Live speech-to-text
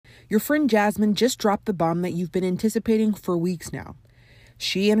Your friend Jasmine just dropped the bomb that you've been anticipating for weeks now.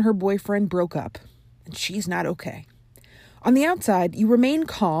 She and her boyfriend broke up, and she's not okay. On the outside, you remain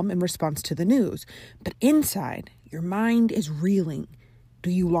calm in response to the news, but inside, your mind is reeling.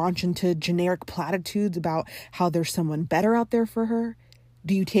 Do you launch into generic platitudes about how there's someone better out there for her?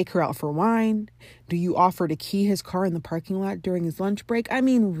 Do you take her out for wine? Do you offer to key his car in the parking lot during his lunch break? I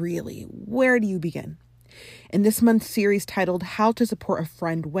mean, really, where do you begin? In this month's series titled How to Support a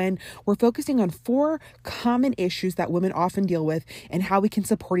Friend When, we're focusing on 4 common issues that women often deal with and how we can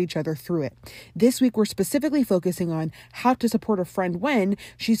support each other through it. This week, we're specifically focusing on how to support a friend when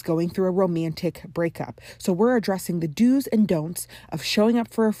she's going through a romantic breakup. So we're addressing the do's and don'ts of showing up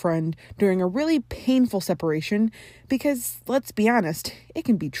for a friend during a really painful separation because, let's be honest, it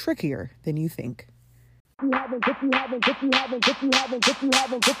can be trickier than you think. If you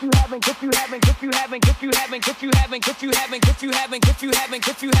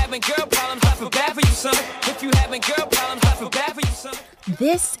haven't girl problems, I feel bad for you, son. If you haven't girl problems, I feel bad for you, son.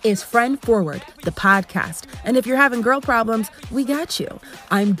 This is Friend Forward, the podcast. And if you're having girl problems, we got you.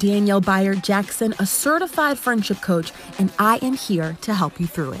 I'm Danielle Bayard Jackson, a certified friendship coach, and I am here to help you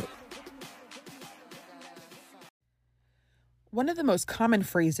through it. One of the most common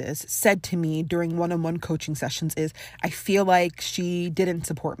phrases said to me during one-on-one coaching sessions is, I feel like she didn't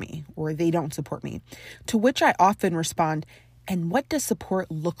support me or they don't support me. To which I often respond, and what does support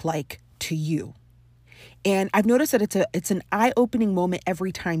look like to you? And I've noticed that it's an eye-opening moment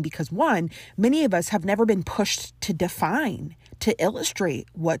every time because one, many of us have never been pushed to define, to illustrate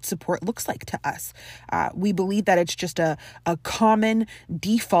what support looks like to us. We believe that it's just a common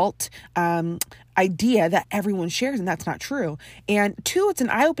default idea that everyone shares, and that's not true. And two, it's an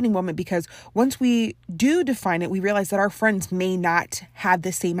eye-opening moment because once we do define it, we realize that our friends may not have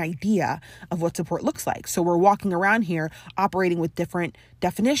the same idea of what support looks like. So we're walking around here operating with different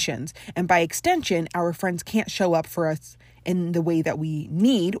definitions, and by extension, our friends can't show up for us in the way that we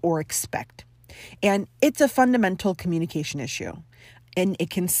need or expect. And it's a fundamental communication issue, and it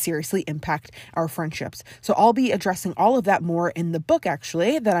can seriously impact our friendships. So I'll be addressing all of that more in the book,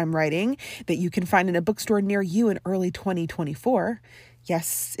 actually, that I'm writing, that you can find in a bookstore near you in early 2024.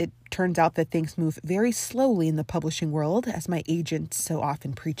 Yes, it turns out that things move very slowly in the publishing world, as my agent so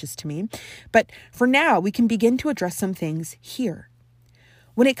often preaches to me. But for now, we can begin to address some things here.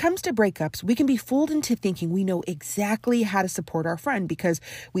 When it comes to breakups, we can be fooled into thinking we know exactly how to support our friend because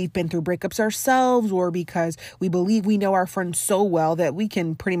we've been through breakups ourselves or because we believe we know our friend so well that we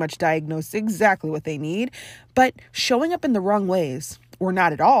can pretty much diagnose exactly what they need. But showing up in the wrong ways, or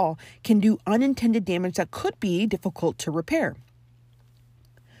not at all, can do unintended damage that could be difficult to repair.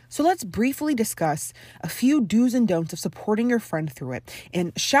 So let's briefly discuss a few do's and don'ts of supporting your friend through it.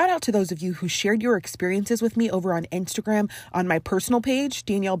 And shout out to those of you who shared your experiences with me over on Instagram on my personal page,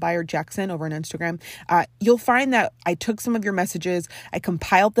 Danielle Bayard Jackson over on Instagram. You'll find that I took some of your messages, I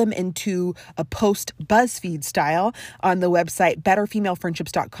compiled them into a post BuzzFeed style on the website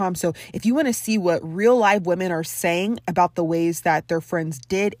betterfemalefriendships.com. So if you want to see what real live women are saying about the ways that their friends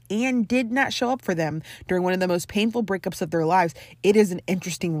did and did not show up for them during one of the most painful breakups of their lives, it is an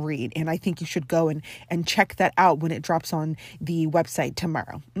interesting read, and I think you should go and check that out when it drops on the website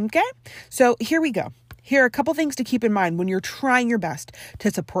tomorrow. Okay? So here we go. Here are a couple things to keep in mind when you're trying your best to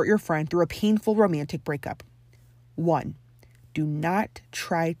support your friend through a painful romantic breakup. 1, do not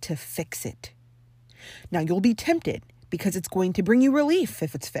try to fix it. Now, you'll be tempted because it's going to bring you relief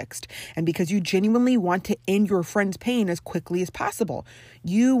if it's fixed, and because you genuinely want to end your friend's pain as quickly as possible.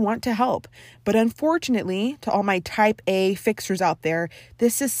 You want to help. But unfortunately, to all my type A fixers out there,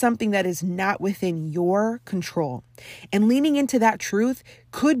 this is something that is not within your control. And leaning into that truth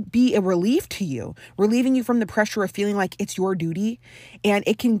could be a relief to you, relieving you from the pressure of feeling like it's your duty, and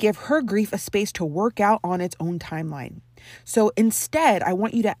it can give her grief a space to work out on its own timeline. So instead, I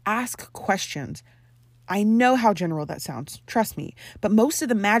want you to ask questions. I know how general that sounds, trust me, but most of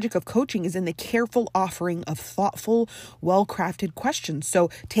the magic of coaching is in the careful offering of thoughtful, well-crafted questions. So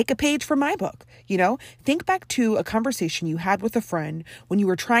take a page from my book, think back to a conversation you had with a friend when you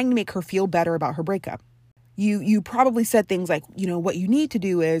were trying to make her feel better about her breakup. You probably said things like, what you need to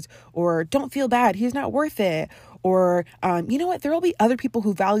do is, or don't feel bad, he's not worth it. Or, what, there will be other people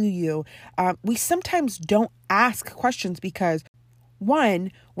who value you. We sometimes don't ask questions because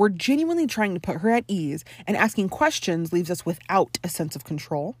 1, we're genuinely trying to put her at ease, and asking questions leaves us without a sense of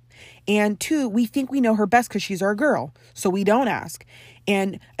control. And 2, we think we know her best because she's our girl, so we don't ask.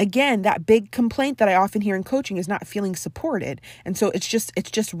 And again, that big complaint that I often hear in coaching is not feeling supported. And so it's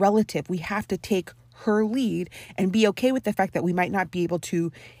just relative. We have to take her lead and be okay with the fact that we might not be able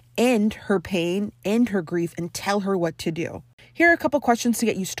to end her pain, end her grief, and tell her what to do. Here are a couple questions to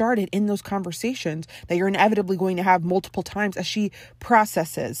get you started in those conversations that you're inevitably going to have multiple times as she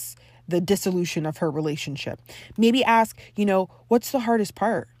processes the dissolution of her relationship. Maybe ask, what's the hardest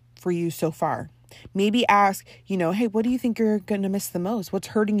part for you so far? Maybe ask, hey, what do you think you're going to miss the most? What's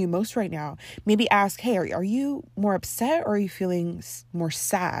hurting you most right now? Maybe ask, hey, are you more upset or are you feeling more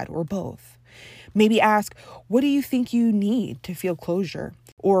sad or both? Maybe ask, what do you think you need to feel closure?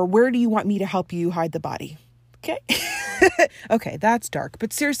 Or where do you want me to help you hide the body? Okay. Okay, that's dark.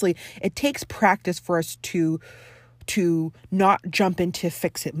 But seriously, it takes practice for us to not jump into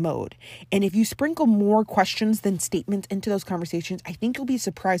fix-it mode. And if you sprinkle more questions than statements into those conversations, I think you'll be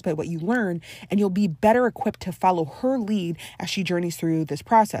surprised by what you learn, and you'll be better equipped to follow her lead as she journeys through this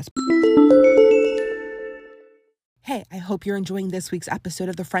process. Hey, I hope you're enjoying this week's episode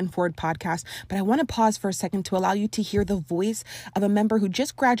of the Friend Forward podcast, but I want to pause for a second to allow you to hear the voice of a member who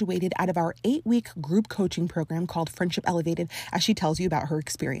just graduated out of our 8-week group coaching program called Friendship Elevated, as she tells you about her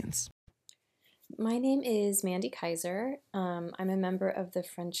experience. My name is Mandy Kaiser. I'm a member of the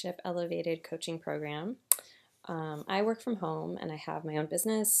Friendship Elevated coaching program. I work from home and I have my own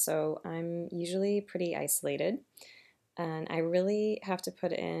business, so I'm usually pretty isolated. And I really have to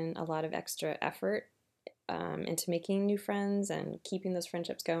put in a lot of extra effort into making new friends and keeping those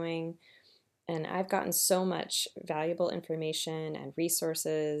friendships going. And I've gotten so much valuable information and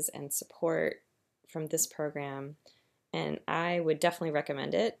resources and support from this program. And I would definitely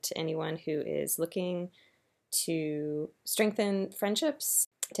recommend it to anyone who is looking to strengthen friendships.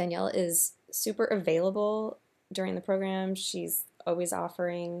 Danielle is super available during the program. She's always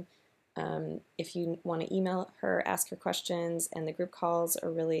offering. If you want to email her, ask her questions, and the group calls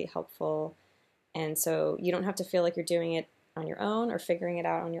are really helpful. And so you don't have to feel like you're doing it on your own or figuring it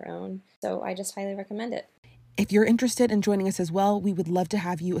out on your own. So I just highly recommend it. If you're interested in joining us as well, we would love to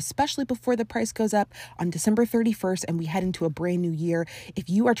have you, especially before the price goes up on December 31st and we head into a brand new year. If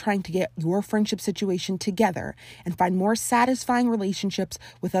you are trying to get your friendship situation together and find more satisfying relationships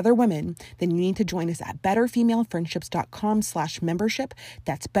with other women, then you need to join us at betterfemalefriendships.com/membership.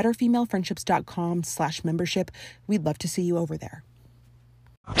 That's betterfemalefriendships.com/membership. We'd love to see you over there.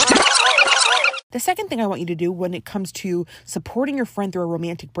 The second thing I want you to do when it comes to supporting your friend through a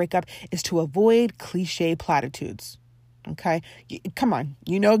romantic breakup is to avoid cliche platitudes. Okay, come on.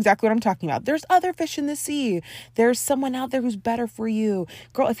 You know exactly what I'm talking about. There's other fish in the sea. There's someone out there who's better for you.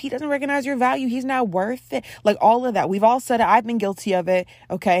 Girl, if he doesn't recognize your value, he's not worth it. Like all of that. We've all said it. I've been guilty of it.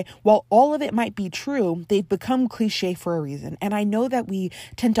 Okay. While all of it might be true, they've become cliche for a reason. And I know that we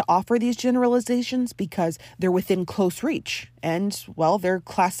tend to offer these generalizations because they're within close reach. And, well, they're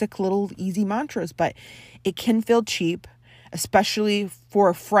classic little easy mantras, but it can feel cheap, especially for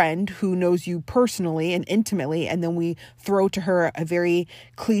a friend who knows you personally and intimately, and then we throw to her a very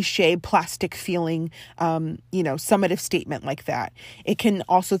cliche, plastic feeling, summative statement like that. It can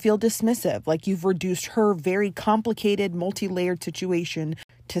also feel dismissive, like you've reduced her very complicated, multi-layered situation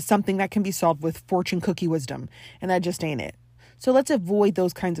to something that can be solved with fortune cookie wisdom, and that just ain't it. So let's avoid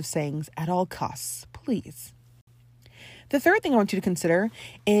those kinds of sayings at all costs, please. The third thing I want you to consider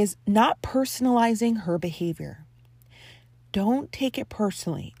is not personalizing her behavior. Don't take it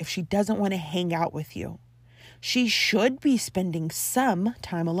personally if she doesn't want to hang out with you. She should be spending some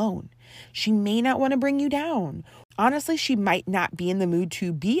time alone. She may not want to bring you down. Honestly, she might not be in the mood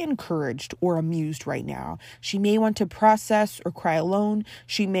to be encouraged or amused right now. She may want to process or cry alone.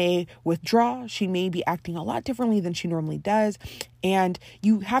 She may withdraw. She may be acting a lot differently than she normally does. And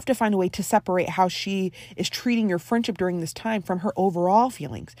you have to find a way to separate how she is treating your friendship during this time from her overall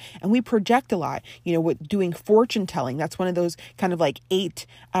feelings. And we project a lot, with doing fortune telling. That's one of those kind of like 8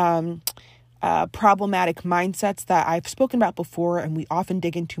 problematic mindsets that I've spoken about before, and we often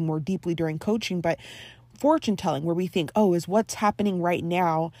dig into more deeply during coaching. But fortune telling, where we think, is what's happening right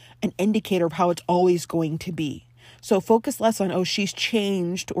now an indicator of how it's always going to be? So focus less on, she's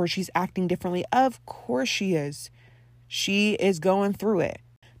changed or she's acting differently. Of course she is. She is going through it.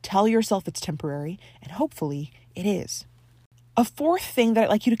 Tell yourself it's temporary, and hopefully it is. A fourth thing that I'd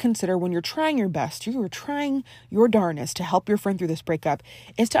like you to consider when you're trying your best, you're trying your darnest to help your friend through this breakup,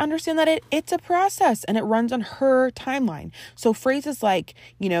 is to understand that it's a process and it runs on her timeline. So phrases like,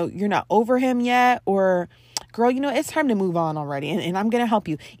 you're not over him yet, or girl, it's time to move on already, and I'm going to help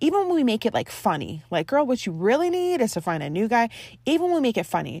you. Even when we make it like funny, like, girl, what you really need is to find a new guy. Even when we make it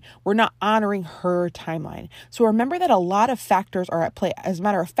funny, we're not honoring her timeline. So remember that a lot of factors are at play. As a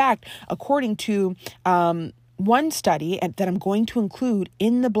matter of fact, according to One study that I'm going to include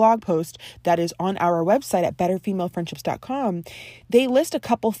in the blog post that is on our website at betterfemalefriendships.com, they list a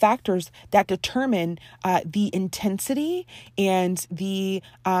couple factors that determine the intensity and the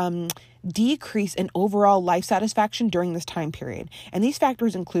decrease in overall life satisfaction during this time period. And these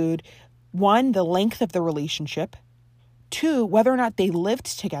factors include 1, the length of the relationship, 2, whether or not they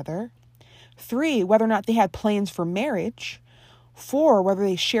lived together, 3, whether or not they had plans for marriage, 4, whether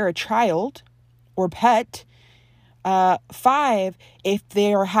they share a child or pet, 5, if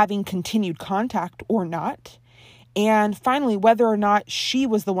they are having continued contact or not, and finally, whether or not she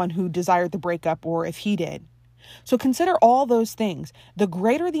was the one who desired the breakup or if he did. So consider all those things. The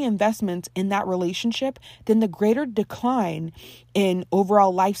greater the investments in that relationship, then the greater decline in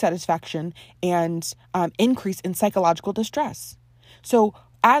overall life satisfaction and increase in psychological distress. So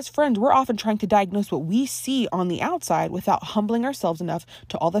as friends, we're often trying to diagnose what we see on the outside without humbling ourselves enough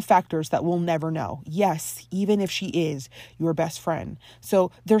to all the factors that we'll never know. Yes, even if she is your best friend.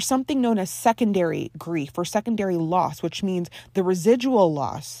 So there's something known as secondary grief or secondary loss, which means the residual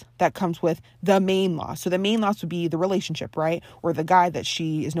loss that comes with the main loss. So the main loss would be the relationship, right? Or the guy that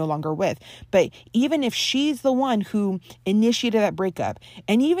she is no longer with. But even if she's the one who initiated that breakup,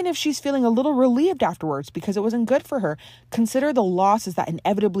 and even if she's feeling a little relieved afterwards because it wasn't good for her, consider the losses that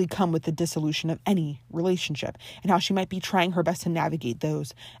inevitably come with the dissolution of any relationship and how she might be trying her best to navigate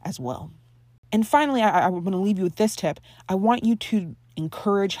those as well. And finally, I want to leave you with this tip. I want you to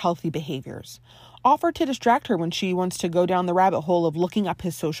encourage healthy behaviors. Offer to distract her when she wants to go down the rabbit hole of looking up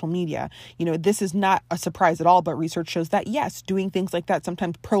his social media. This is not a surprise at all, but research shows that, yes, doing things like that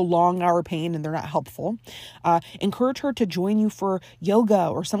sometimes prolong our pain and they're not helpful. Encourage her to join you for yoga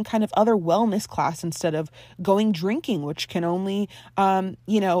or some kind of other wellness class instead of going drinking, which can only,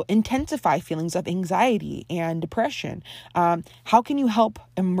 intensify feelings of anxiety and depression. How can you help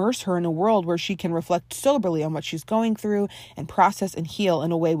immerse her in a world where she can reflect soberly on what she's going through and process and heal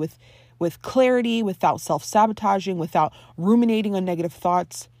in a way with clarity, without self-sabotaging, without ruminating on negative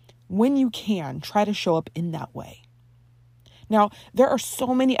thoughts? When you can, try to show up in that way. Now, there are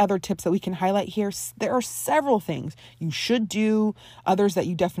so many other tips that we can highlight here. There are several things you should do, others that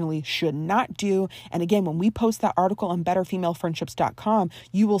you definitely should not do. And again, when we post that article on betterfemalefriendships.com,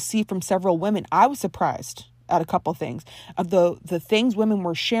 you will see from several women, I was surprised at a couple things of the things women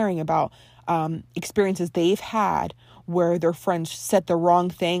were sharing about experiences they've had where their friends said the wrong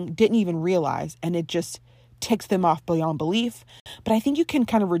thing, didn't even realize, and it just ticks them off beyond belief. But I think you can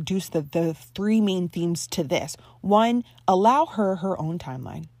kind of reduce the 3 main themes to this. 1, allow her own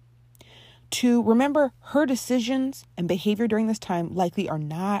timeline. 2, remember her decisions and behavior during this time likely are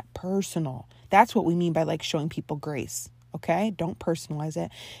not personal. That's what we mean by showing people grace. Okay, don't personalize it.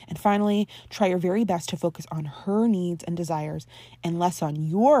 And finally, try your very best to focus on her needs and desires and less on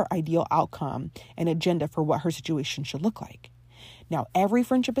your ideal outcome and agenda for what her situation should look like. Now, every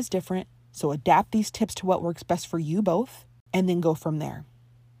friendship is different, so adapt these tips to what works best for you both and then go from there.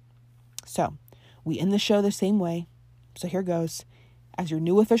 So, we end the show the same way. So here goes. As your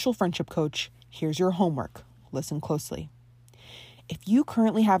new official friendship coach, here's your homework. Listen closely. If you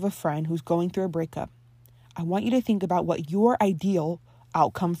currently have a friend who's going through a breakup, I want you to think about what your ideal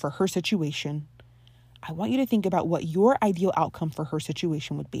outcome for her situation. I want you to think about what your ideal outcome for her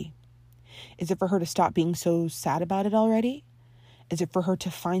situation would be. Is it for her to stop being so sad about it already? Is it for her to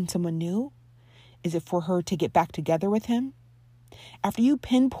find someone new? Is it for her to get back together with him? After you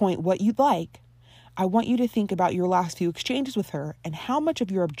pinpoint what you'd like, I want you to think about your last few exchanges with her and how much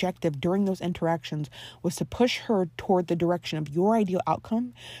of your objective during those interactions was to push her toward the direction of your ideal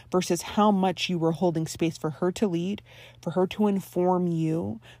outcome versus how much you were holding space for her to lead, for her to inform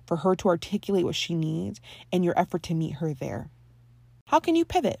you, for her to articulate what she needs, and your effort to meet her there. How can you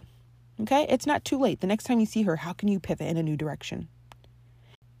pivot? Okay, it's not too late. The next time you see her, how can you pivot in a new direction?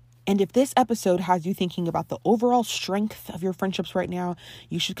 And if this episode has you thinking about the overall strength of your friendships right now,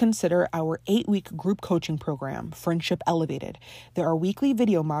 you should consider our 8-week group coaching program, Friendship Elevated. There are weekly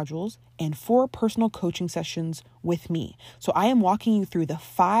video modules and 4 personal coaching sessions with me. So I am walking you through the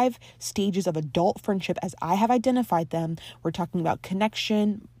 5 stages of adult friendship as I have identified them. We're talking about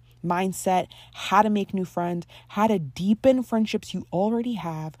connection, mindset, how to make new friends, how to deepen friendships you already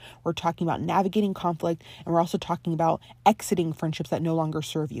have. We're talking about navigating conflict, and we're also talking about exiting friendships that no longer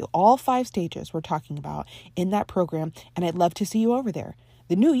serve you. All 5 stages we're talking about in that program, and I'd love to see you over there.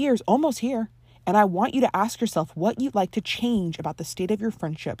 The new year's almost here, and I want you to ask yourself what you'd like to change about the state of your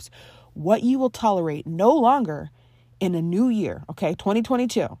friendships, what you will tolerate no longer in a new year, okay,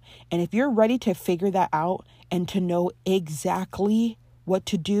 2022. And if you're ready to figure that out and to know exactly what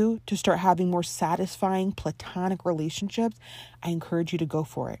to do to start having more satisfying platonic relationships, I encourage you to go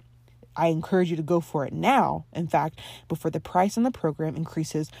for it. I encourage you to go for it now, in fact, before the price on the program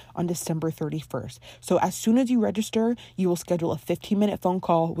increases on December 31st. So as soon as you register, you will schedule a 15-minute phone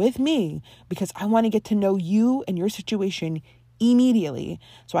call with me because I want to get to know you and your situation immediately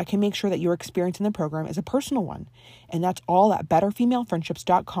so I can make sure that your experience in the program is a personal one. And that's all at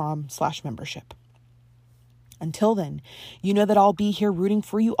betterfemalefriendships.com/membership. Until then, you know that I'll be here rooting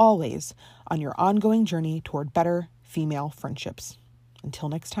for you always on your ongoing journey toward better female friendships. Until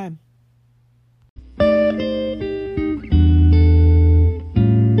next time.